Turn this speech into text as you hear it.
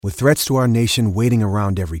With threats to our nation waiting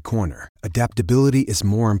around every corner, adaptability is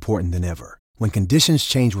more important than ever. When conditions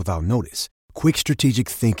change without notice, quick strategic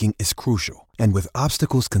thinking is crucial. And with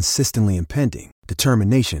obstacles consistently impending,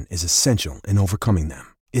 determination is essential in overcoming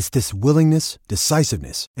them. It's this willingness,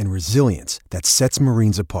 decisiveness, and resilience that sets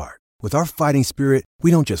Marines apart. With our fighting spirit, we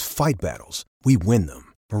don't just fight battles, we win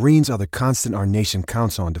them. Marines are the constant our nation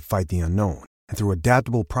counts on to fight the unknown. And through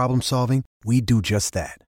adaptable problem solving, we do just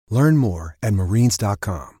that. Learn more at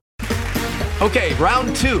marines.com. Okay,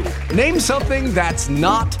 round two. Name something that's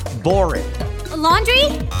not boring. A laundry?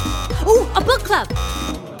 Ooh, a book club.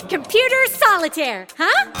 Computer solitaire,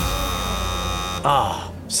 huh?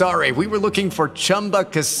 Ah, sorry, we were looking for Chumba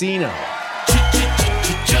Casino.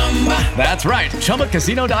 That's right,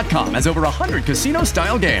 ChumbaCasino.com has over 100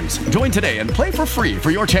 casino-style games. Join today and play for free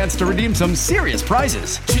for your chance to redeem some serious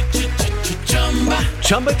prizes.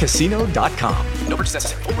 ChumbaCasino.com. No purchase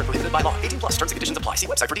necessary. Void where prohibited by law. 18 plus. Terms and conditions apply. See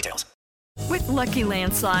website for details. With Lucky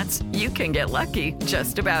Land Slots, you can get lucky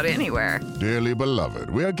just about anywhere. Dearly beloved,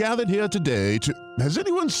 we are gathered here today to... Has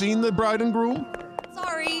anyone seen the bride and groom?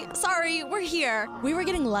 Sorry, we're here. We were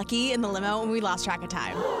getting lucky in the limo and we lost track of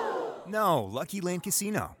time. No, Lucky Land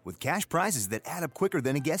Casino, with cash prizes that add up quicker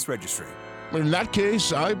than a guest registry. In that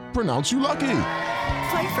case, I pronounce you lucky.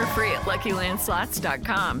 Play for free at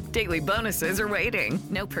LuckyLandSlots.com. Daily bonuses are waiting.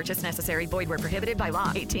 No purchase necessary. Void where prohibited by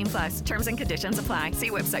law. 18 plus. Terms and conditions apply. See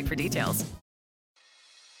website for details.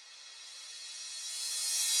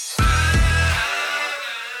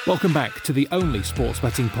 Welcome back to the only sports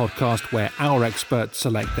betting podcast where our experts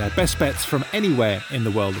select their best bets from anywhere in the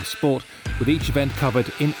world of sport, with each event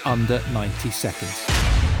covered in under 90 seconds.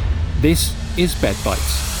 This is Bet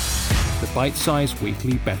Bites, the bite-sized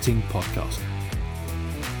weekly betting podcast.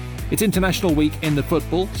 It's International Week in the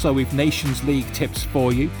football, so we've Nations League tips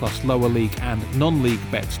for you, plus lower league and non-league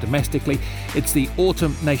bets domestically. It's the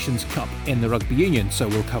Autumn Nations Cup in the rugby union, so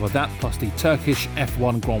we'll cover that, plus the Turkish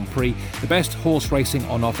F1 Grand Prix, the best horse racing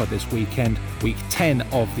on offer this weekend, week 10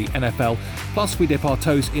 of the NFL, plus we dip our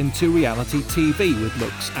toes into reality TV with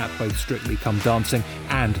looks at both Strictly Come Dancing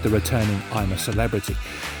and the returning I'm a Celebrity.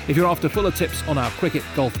 If you're after fuller tips on our cricket,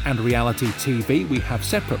 golf and reality TV, we have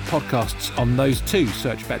separate podcasts on those too.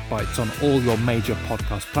 Search Bet Bites on all your major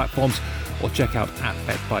podcast platforms or check out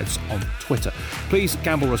 @BetBites on Twitter. Please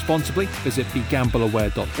gamble responsibly. Visit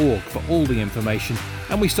begambleaware.org for all the information.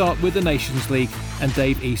 And we start with the Nations League and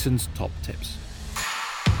Dave Eason's top tips.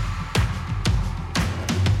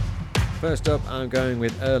 First up, I'm going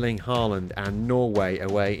with Erling Haaland and Norway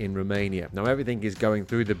away in Romania. Now, everything is going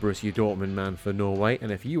through the Borussia Dortmund man for Norway,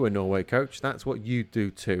 and if you were Norway coach, that's what you'd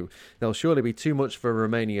do too. There'll surely be too much for a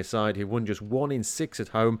Romania side who won just 1 in 6 at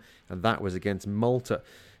home, and that was against Malta.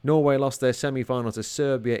 Norway lost their semi-final to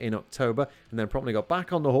Serbia in October, and then promptly got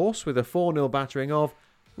back on the horse with a 4-0 battering of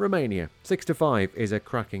Romania. 6-5 is a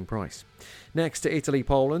cracking price. Next to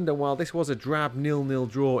Italy-Poland, and while this was a drab 0-0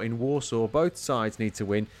 draw in Warsaw, both sides need to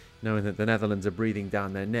win, knowing that the Netherlands are breathing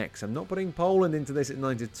down their necks. I'm not putting Poland into this at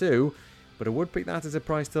 92, but I would pick that as a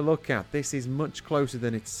price to look at. This is much closer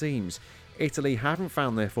than it seems. Italy haven't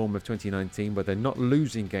found their form of 2019, but they're not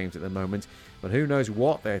losing games at the moment. But who knows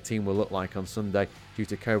what their team will look like on Sunday due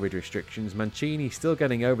to COVID restrictions. Mancini still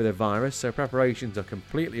getting over the virus, so preparations are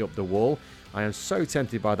completely up the wall. I am so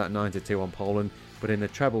tempted by that 9-2 on Poland, but in the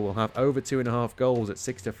treble we'll have over 2.5 goals at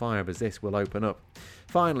 6-5 as this will open up.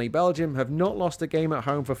 Finally, Belgium have not lost a game at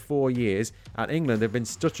home for 4 years, and England have been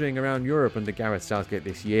stuttering around Europe under Gareth Southgate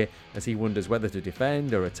this year as he wonders whether to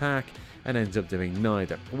defend or attack and ends up doing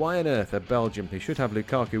neither. Why on earth are Belgium, who should have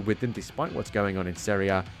Lukaku with them despite what's going on in Serie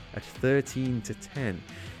A, at 13-10?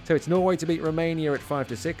 So it's Norway to beat Romania at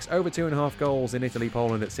 5-6, over 2.5 goals in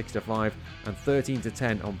Italy-Poland at 6-5, and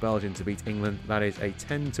 13-10 on Belgium to beat England. That is a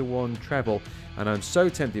 10-1 treble, and I'm so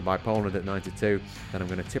tempted by Poland at 9-2 that I'm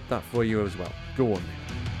going to tip that for you as well. Go on.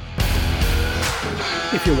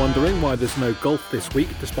 If you're wondering why there's no golf this week,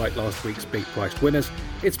 despite last week's big priced winners,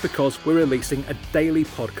 it's because we're releasing a daily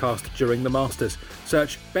podcast during the Masters.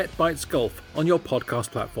 Search Bet Bites Golf on your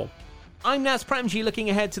podcast platform. I'm Naz Pramji,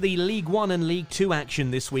 looking ahead to the League One and League Two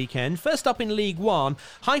action this weekend. First up in League One,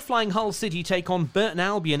 high-flying Hull City take on Burton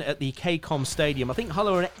Albion at the KCOM Stadium. I think Hull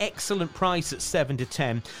are an excellent price at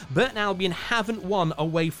 7-10. Burton Albion haven't won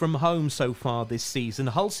away from home so far this season.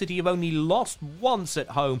 Hull City have only lost once at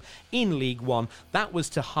home in League One. That was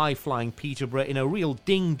to high-flying Peterborough in a real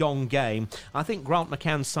ding-dong game. I think Grant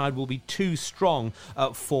McCann's side will be too strong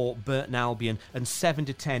for Burton Albion, and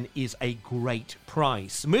 7-10 is a great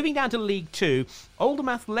price. Moving down to League 2, Oldham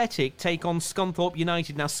Athletic take on Scunthorpe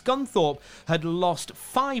United. Now, Scunthorpe had lost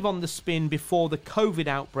 5 on the spin before the COVID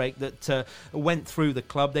outbreak that went through the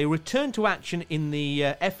club. They returned to action in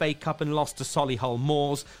the FA Cup and lost to Solihull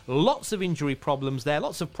Moors. Lots of injury problems there,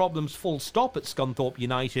 lots of problems full stop at Scunthorpe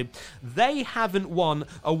United. They haven't won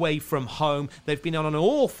away from home. They've been on an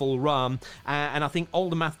awful run, and I think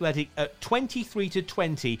Oldham Athletic at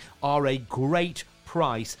 23-20 are a great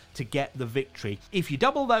price to get the victory. If you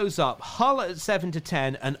double those up, Hull at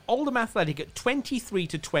 7-10 and Oldham Athletic at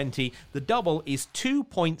 23-20, the double is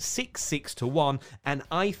 2.66 to 1, and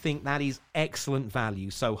I think that is excellent value.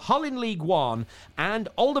 So Hull in League 1 and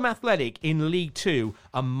Oldham Athletic in League 2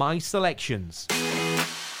 are my selections.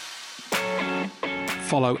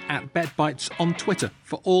 Follow @BetBites on Twitter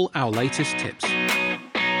for all our latest tips.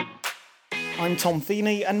 I'm Tom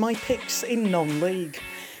Feeney, and my picks in non-league.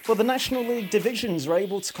 Well, the National League divisions are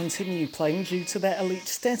able to continue playing due to their elite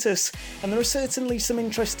status, and there are certainly some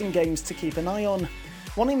interesting games to keep an eye on.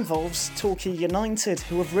 One involves Torquay United,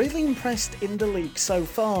 who have really impressed in the league so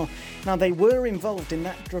far. Now, they were involved in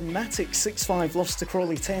that dramatic 6-5 loss to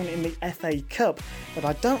Crawley Town in the FA Cup, but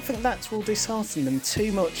I don't think that will dishearten them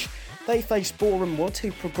too much. They face Boreham Wood,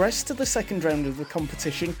 who progressed to the second round of the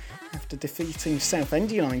competition after defeating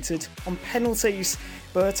Southend United on penalties.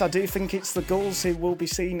 But I do think it's the Gulls who will be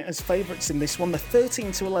seen as favourites in this one. They're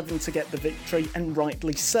 13-11 to get the victory, and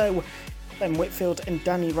rightly so. Ben Whitfield and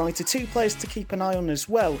Danny Wright are 2 players to keep an eye on as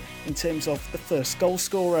well in terms of the first goal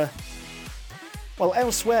scorer. While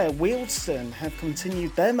elsewhere, Wealdstone have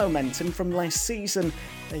continued their momentum from last season.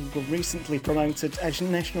 They were recently promoted as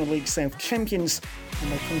National League South champions,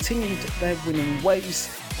 and they continued their winning ways,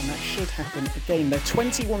 and that should happen again. They're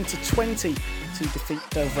 21-20 to defeat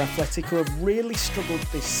Dover Athletic, who have really struggled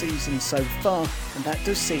this season so far, and that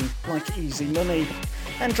does seem like easy money.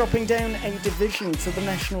 And dropping down a division to the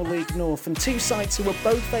National League North, and 2 sides who are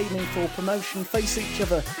both aiming for promotion face each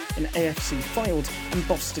other in AFC Fylde and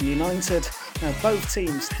Boston United. Now, both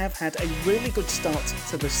teams have had a really good start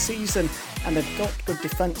to the season, and they've got good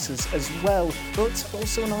defences as well, but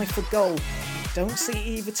also an eye for goal. Don't see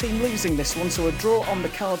either team losing this one, so a draw on the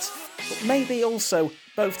cards, but maybe also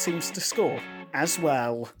both teams to score as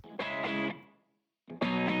well.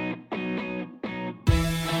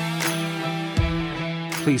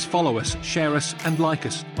 Please follow us, share us and like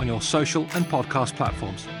us on your social and podcast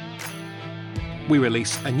platforms. We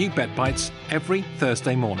release a new Bet Bites every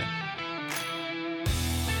Thursday morning.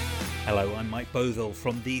 Hello, I'm Mike Boville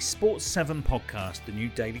from the Sports 7 podcast, the new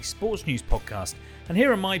daily sports news podcast, and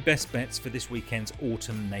here are my best bets for this weekend's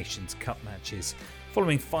Autumn Nations Cup matches.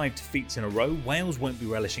 Following 5 defeats in a row, Wales won't be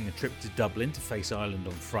relishing a trip to Dublin to face Ireland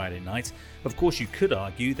on Friday night. Of course, you could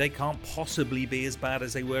argue they can't possibly be as bad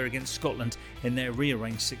as they were against Scotland in their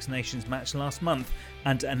rearranged Six Nations match last month,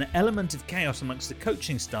 and an element of chaos amongst the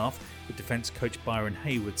coaching staff, with defence coach Byron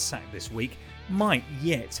Hayward sacked this week, might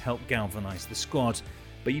yet help galvanise the squad.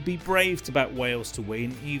 But you'd be brave to bet Wales to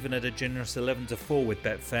win, even at a generous 11-4 with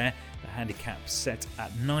Betfair. The handicap set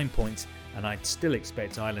at 9 points, and I'd still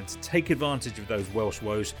expect Ireland to take advantage of those Welsh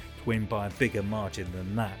woes to win by a bigger margin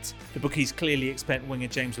than that. The bookies clearly expect winger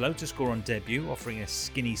James Lowe to score on debut, offering a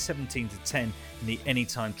skinny 17-10 in the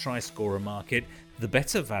anytime try scorer market. The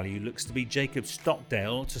better value looks to be Jacob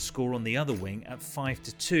Stockdale to score on the other wing at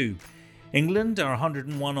 5-2. England are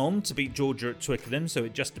 101 on to beat Georgia at Twickenham, so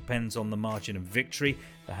it just depends on the margin of victory.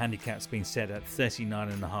 The handicap's been set at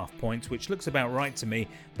 39.5 points, which looks about right to me,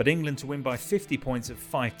 but England to win by 50 points at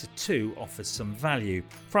 5-2 offers some value.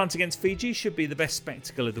 France against Fiji should be the best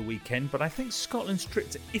spectacle of the weekend, but I think Scotland's trip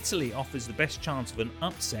to Italy offers the best chance of an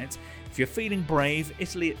upset. If you're feeling brave,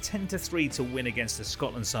 Italy at 10-3 to win against the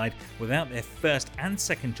Scotland side without their first and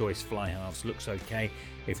second choice fly halves looks okay.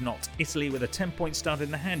 If not, Italy with a 10-point start in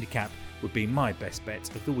the handicap would be my best bet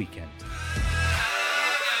of the weekend.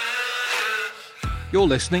 You're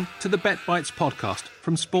listening to the Bet Bites podcast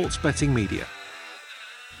from Sports Betting Media.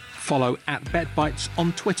 Follow @BetBites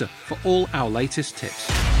on Twitter for all our latest tips.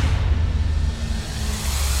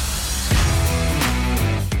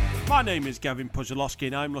 My name is Gavin Pujalowski,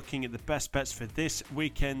 and I'm looking at the best bets for this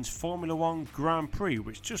weekend's Formula One Grand Prix,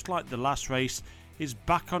 which, just like the last race, is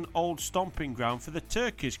back on old stomping ground for the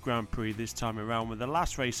Turkish Grand Prix this time around, with the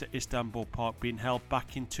last race at Istanbul Park being held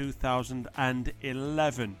back in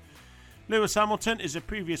 2011. Lewis Hamilton is a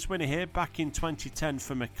previous winner here back in 2010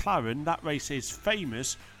 for McLaren. That race is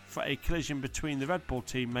famous for a collision between the Red Bull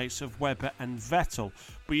teammates of Webber and Vettel,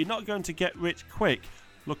 but you're not going to get rich quick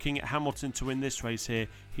looking at Hamilton to win this race here.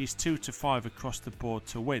 He's 2-5 across the board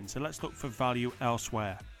to win, so let's look for value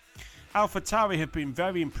elsewhere. AlphaTauri have been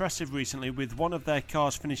very impressive recently, with one of their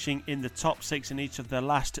cars finishing in the top 6 in each of their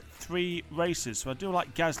last 3 races. So I do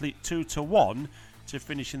like Gasly 2-1 to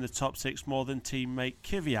finish in the top 6 more than teammate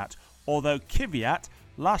Kvyat. Although Kvyat,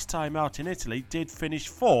 last time out in Italy, did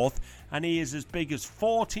finish 4th, and he is as big as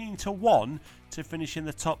 14-1 to finish in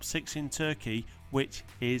the top 6 in Turkey, which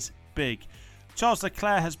is big. Charles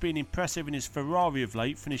Leclerc has been impressive in his Ferrari of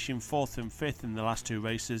late, finishing 4th and 5th in the last 2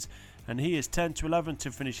 races, and he is 10-11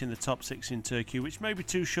 to finish in the top 6 in Turkey, which may be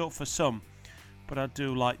too short for some, but I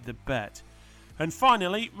do like the bet. And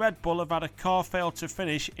finally, Red Bull have had a car fail to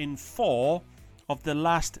finish in 4 of the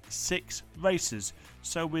last 6 races.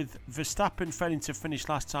 So with Verstappen failing to finish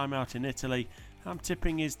last time out in Italy, I'm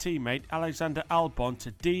tipping his teammate Alexander Albon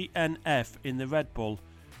to DNF in the Red Bull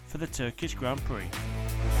for the Turkish Grand Prix.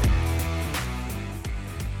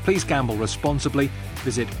 Please gamble responsibly.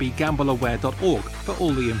 Visit begambleaware.org for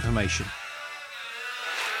all the information.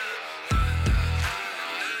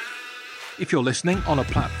 If you're listening on a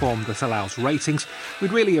platform that allows ratings,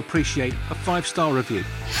 we'd really appreciate a 5-star review.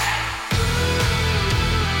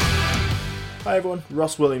 Hi everyone,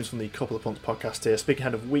 Ross Williams from the Couple of Punts podcast here, speaking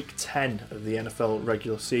ahead of week 10 of the NFL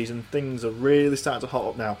regular season. Things are really starting to hot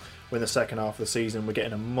up now. We're in the second half of the season. We're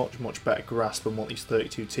getting a much better grasp on what these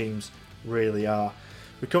 32 teams really are.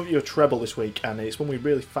 We come to you a treble this week, and it's when we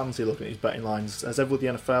really fancy looking at these betting lines. As ever with the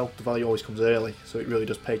NFL, the value always comes early, so it really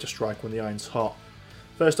does pay to strike when the iron's hot.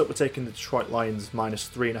 First up, we're taking the Detroit Lions minus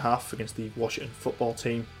 3.5 against the Washington football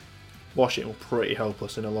team. Washington were pretty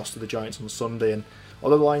hopeless in a loss to the Giants on Sunday, and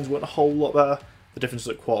although the Lions weren't a whole lot better, the difference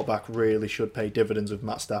at quarterback really should pay dividends with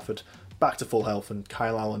Matt Stafford back to full health and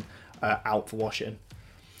Kyle Allen out for Washington.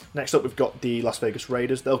 Next up, we've got the Las Vegas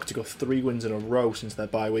Raiders. They're looking to go 3 wins in a row since their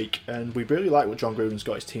bye week, and we really like what John Gruden's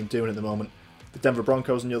got his team doing at the moment. The Denver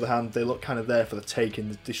Broncos, on the other hand, they look kind of there for the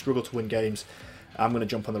taking. They struggle to win games. I'm going to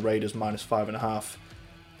jump on the Raiders minus 5.5.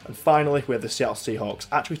 And finally, we have the Seattle Seahawks.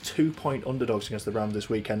 Actually 2-point underdogs against the Rams this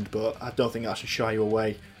weekend, but I don't think that should shy you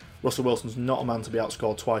away. Russell Wilson's not a man to be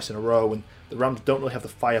outscored twice in a row, and the Rams don't really have the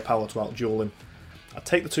firepower to outduel him. I'd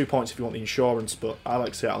take the 2 points if you want the insurance, but I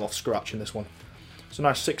like Seattle off scratch in this one. So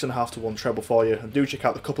nice 6.5-1 treble for you, and do check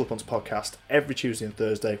out the Couple of Punts podcast every Tuesday and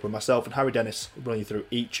Thursday, where myself and Harry Dennis run you through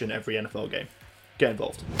each and every NFL game. Get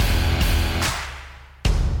involved.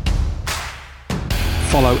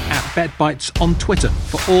 Follow @BetBites on Twitter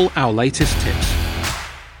for all our latest tips.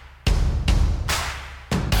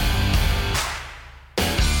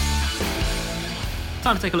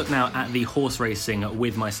 Time to take a look now at the horse racing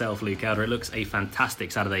with myself, Luke Elder. It looks a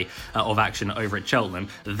fantastic Saturday of action over at Cheltenham.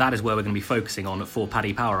 That is where we're going to be focusing on for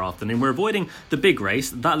Paddy Power afternoon. We're avoiding the big race.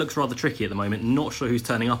 That looks rather tricky at the moment. Not sure who's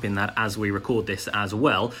turning up in that as we record this as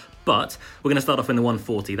well. But we're going to start off in the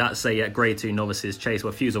 140. That's a Grade 2 novices chase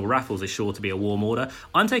where Fusel Raffles is sure to be a warm order.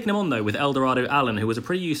 I'm taking him on, though, with Eldorado Allen, who was a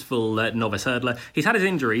pretty useful novice hurdler. He's had his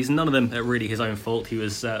injuries, none of them really his own fault. He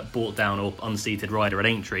was brought down or unseated rider at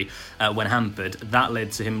Aintree when hampered. That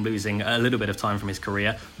led to him losing a little bit of time from his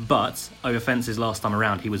career. But over fences last time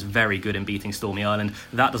around, he was very good in beating Stormy Island.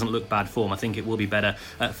 That doesn't look bad form. I think it will be better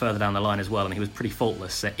further down the line as well, and he was pretty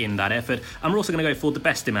faultless in that effort. And we're also going to go for the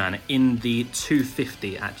best man in the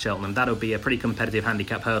 250 at Cheltenham. That'll be a pretty competitive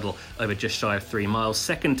handicap hurdle over just shy of 3 miles.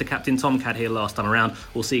 Second to Captain Tomcat here last time around.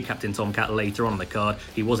 We'll see Captain Tomcat later on in the card.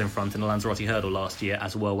 He was in front in the Lanzarote hurdle last year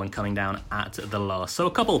as well when coming down at the last. So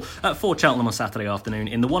a couple for Cheltenham on Saturday afternoon.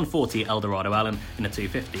 In the 140, Eldorado Allen. In the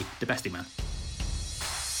 250, the bestie man.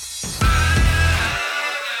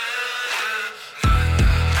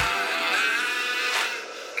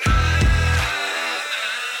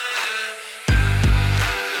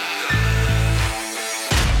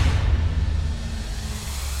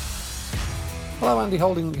 Hello, Andy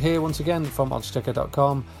Holding here once again from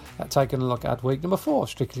oddschecker.com, taking a look at week number 4,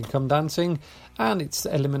 Strictly Come Dancing, and it's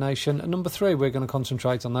elimination number 3 we're going to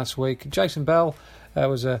concentrate on this week. Jason Bell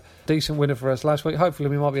was a decent winner for us last week. Hopefully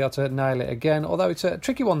we might be able to nail it again, although it's a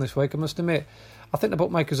tricky one this week, I must admit. I think the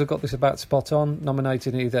bookmakers have got this about spot on,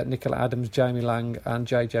 nominating either Nicola Adams, Jamie Lang and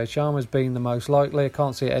JJ Chalmers being the most likely. I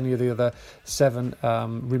can't see any of the other 7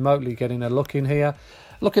 remotely getting a look in here.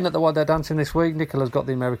 Looking at the one they're dancing this week, Nicola's got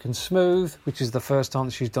the American Smooth, which is the first time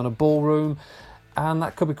that she's done a ballroom, and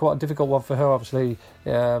that could be quite a difficult one for her, obviously,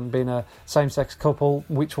 being a same-sex couple.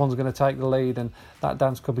 Which one's going to take the lead, and that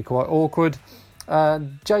dance could be quite awkward.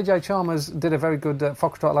 JJ Chalmers did a very good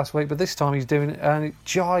foxtrot last week, but this time he's doing a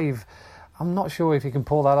jive. I'm not sure if he can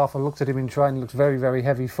pull that off. I looked at him in training, looks very, very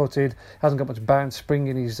heavy-footed, hasn't got much bounce, spring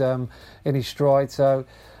in his stride, so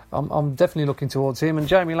I'm definitely looking towards him. And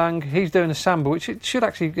Jamie Lang, he's doing a samba, which it should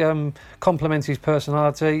actually complement his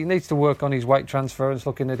personality. He needs to work on his weight transference,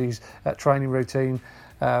 looking at his training routine.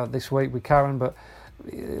 this week with Karen, but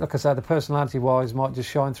like I said, the personality-wise might just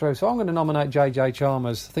shine through. So I'm going to nominate JJ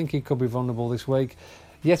Chalmers. I think he could be vulnerable this week.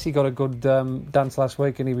 Yes, he got a good dance last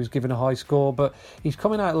week and he was given a high score, but he's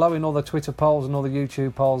coming out low in all the Twitter polls and all the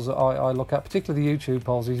YouTube polls that I look at, particularly the YouTube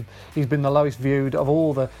polls. He's been the lowest viewed of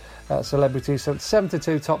all the celebrities. So it's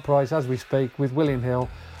 7-2 top price as we speak with William Hill.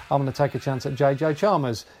 I'm going to take a chance at JJ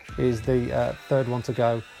Chalmers is the third one to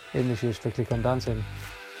go in this year's Strictly Come Dancing.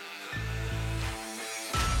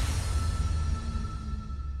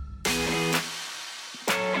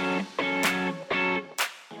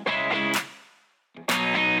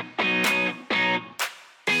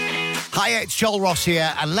 Hi, it's Joel Ross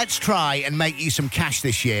here, and let's try and make you some cash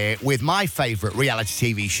this year with my favourite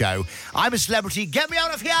reality TV show, I'm a Celebrity, Get Me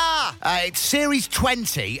Out of Here! It's Series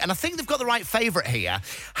 20, and I think they've got the right favourite here.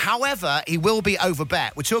 However, he will be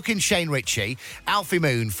overbet. We're talking Shane Ritchie, Alfie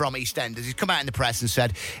Moon from EastEnders. He's come out in the press and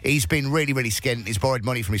said he's been really, really skint. He's borrowed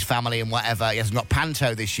money from his family and whatever. He hasn't got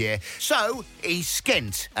Panto this year. So, he's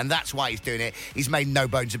skint, and that's why he's doing it. He's made no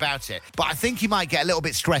bones about it. But I think he might get a little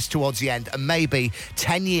bit stressed towards the end, and maybe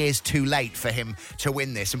 10 years too late for him to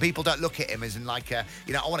win this, and people don't look at him as in like I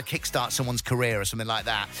want to kickstart someone's career or something like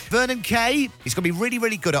that. Vernon Kay, he's going to be really,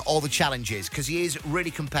 really good at all the challenges because he is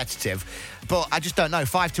really competitive, but I just don't know,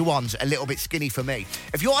 5-1's a little bit skinny for me.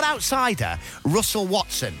 If you're an outsider, Russell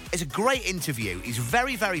Watson is a great interview. He's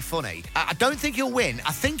very, very funny. I don't think he'll win.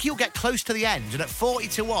 I think he'll get close to the end, and at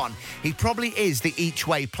 40-1 he probably is the each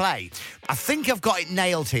way play. I think I've got it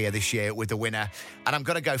nailed here this year with the winner, and I'm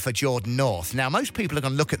going to go for Jordan North. Now, most people are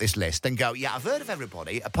going to look at this list and go, yeah, I've heard of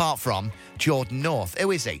everybody apart from Jordan North.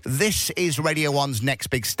 Who is he? This is Radio 1's next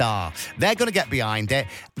big star. They're going to get behind it.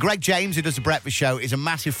 Greg James, who does The Breakfast Show, is a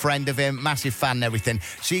massive friend of him, massive fan and everything.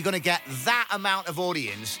 So you're going to get that amount of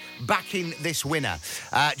audience backing this winner.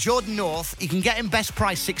 Jordan North, you can get him best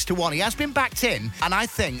price 6-1. He has been backed in, and I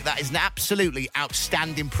think that is an absolutely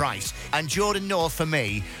outstanding price. And Jordan North, for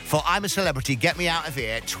me, for I'm a Celebrity, Get Me Out of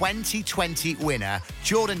Here, 2020 winner,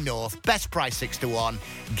 Jordan North, best price 6-1.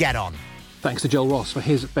 Get on. Thanks to Joel Ross for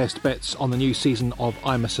his best bets on the new season of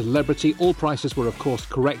I'm a Celebrity. All prices were, of course,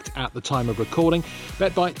 correct at the time of recording.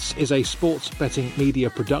 BetBites is a sports betting media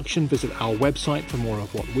production. Visit our website for more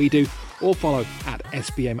of what we do, or follow at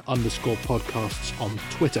SBM_podcasts on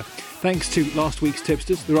Twitter. Thanks to last week's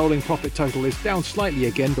tipsters, the rolling profit total is down slightly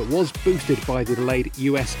again, but was boosted by the delayed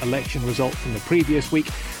US election result from the previous week.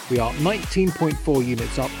 We are 19.4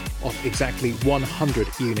 units up off exactly 100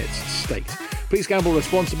 units staked. Please gamble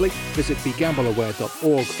responsibly. Visit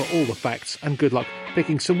begambleaware.org for all the facts, and good luck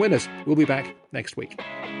picking some winners. We'll be back next week.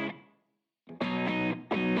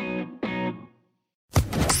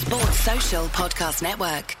 Sports Social Podcast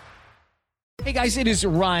Network. Hey guys, it is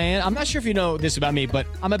Ryan. I'm not sure if you know this about me, but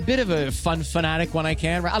I'm a bit of a fun fanatic when I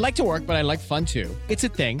can. I like to work, but I like fun too. It's a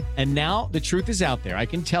thing. And now the truth is out there. I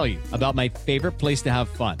can tell you about my favorite place to have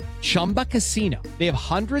fun. Chumba Casino. They have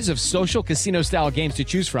hundreds of social casino style games to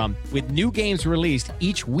choose from with new games released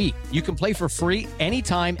each week. You can play for free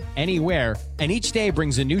anytime, anywhere. And each day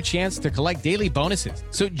brings a new chance to collect daily bonuses.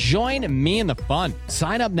 So join me in the fun.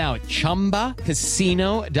 Sign up now at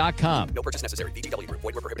ChumbaCasino.com. No purchase necessary. VGW Group.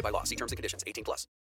 Void where prohibited by law. See terms and conditions. 18+.